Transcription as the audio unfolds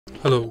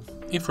Hello,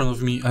 in front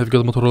of me I've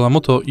got Motorola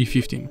Moto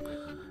E15.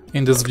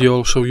 In this video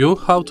I'll show you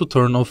how to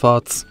turn off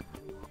ads.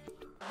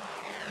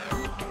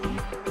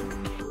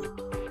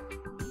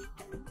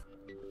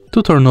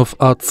 To turn off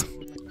ads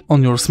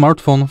on your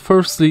smartphone,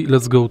 firstly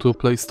let's go to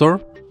Play Store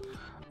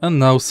and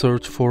now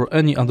search for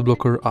any ad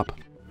blocker app.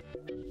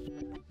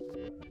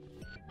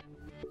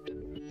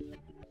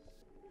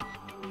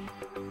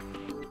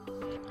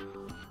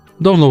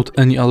 Download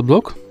any ad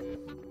block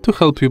to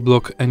help you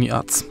block any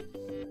ads.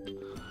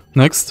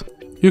 Next,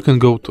 you can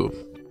go to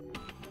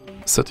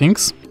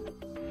Settings,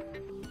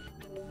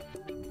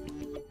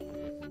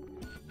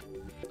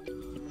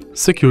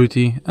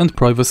 Security and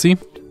Privacy,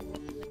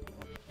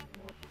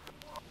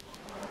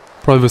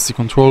 Privacy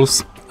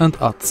Controls and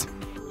Ads.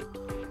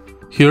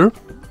 Here,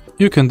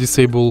 you can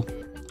disable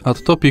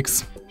Ad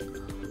Topics,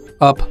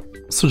 App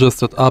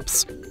Suggested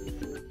Apps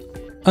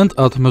and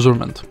Ad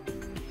Measurement.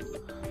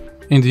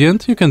 In the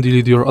end, you can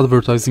delete your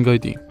advertising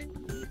ID.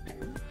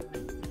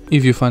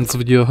 If you find this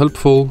video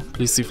helpful,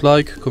 please leave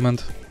like,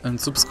 comment and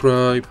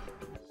subscribe.